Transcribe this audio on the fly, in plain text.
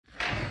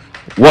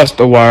What's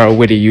the word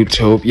with the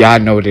YouTube? Y'all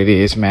know what it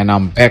is, man.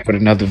 I'm back with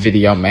another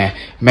video, man.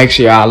 Make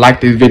sure y'all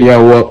like this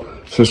video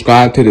up.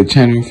 Subscribe to the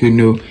channel if you're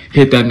new.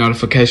 Hit that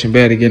notification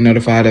bell to get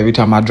notified every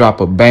time I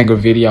drop a banger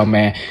video,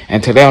 man.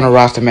 And today on the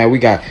roster, man, we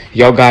got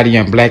Yo Gotti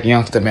and Blac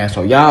Youngsta, man.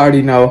 So y'all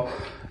already know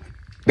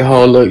the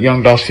whole little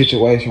Young Dolph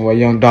situation where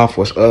Young Dolph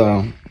was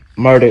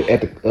murdered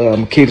at the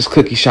Makita's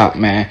cookie shop,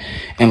 man.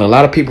 And a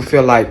lot of people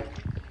feel like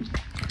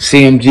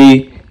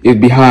CMG is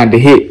behind the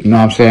hit, you know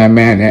what I'm saying,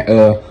 man.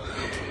 And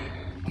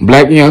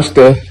Blac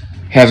Youngsta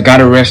has got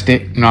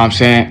arrested, you know what I'm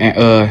saying, and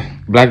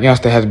Blac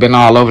Youngsta has been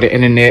all over the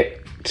internet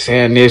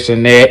saying this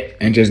and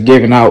that and just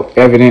giving out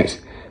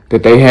evidence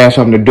that they had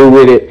something to do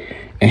with it.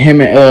 And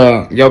him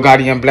and Yo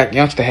Gotti and Blac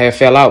Youngsta had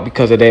fell out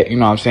because of that, you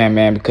know what I'm saying,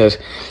 man, because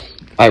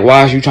like,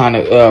 why is you trying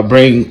to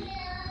bring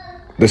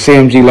the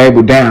CMG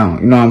label down,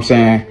 you know what I'm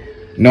saying,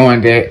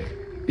 knowing that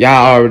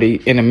y'all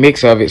already in the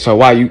mix of it, so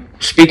why you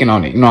speaking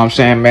on it, you know what I'm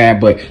saying, man?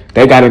 But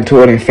they got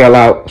into it and fell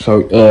out,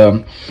 so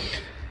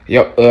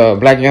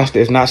Blac Youngsta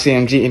is not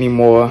CMG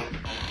anymore,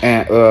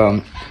 and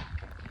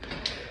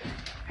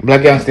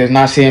Blac Youngsta is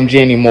not CMG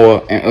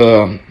anymore,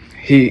 and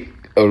he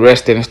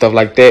arrested and stuff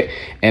like that.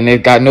 And they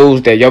got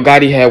news that Yo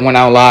Gotti had went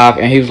out live,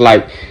 and he was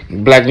like,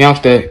 Blac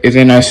Youngsta is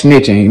in there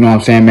snitching, you know what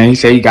I'm saying, man? He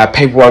said he got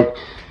paperwork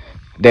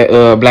that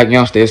Blac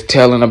Youngsta is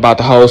telling about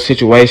the whole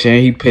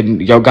situation. He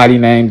putting Yo Gotti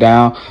name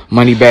down,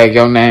 money bag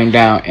your name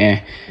down,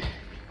 and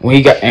when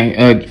he got,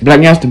 and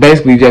Blac Youngsta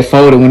basically just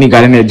folded when he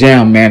got in that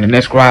jam, man, the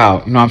next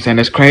crowd. You know what I'm saying?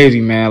 That's crazy,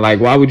 man. Like,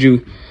 why would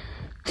you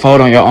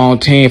fold on your own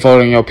team,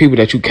 fold on your people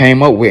that you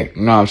came up with?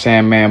 You know what I'm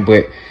saying, man?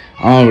 But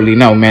I don't really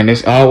know, man.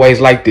 It's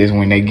always like this.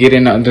 When they get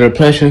in under the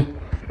pressure,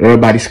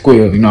 everybody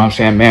squeal. You know what I'm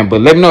saying, man?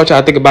 But let me know what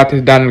y'all think about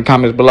this down in the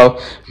comments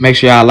below. Make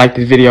sure y'all like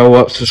this video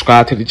up,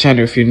 subscribe to the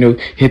channel if you're new,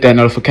 hit that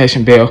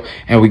notification bell,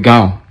 and we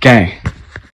gone. Gang.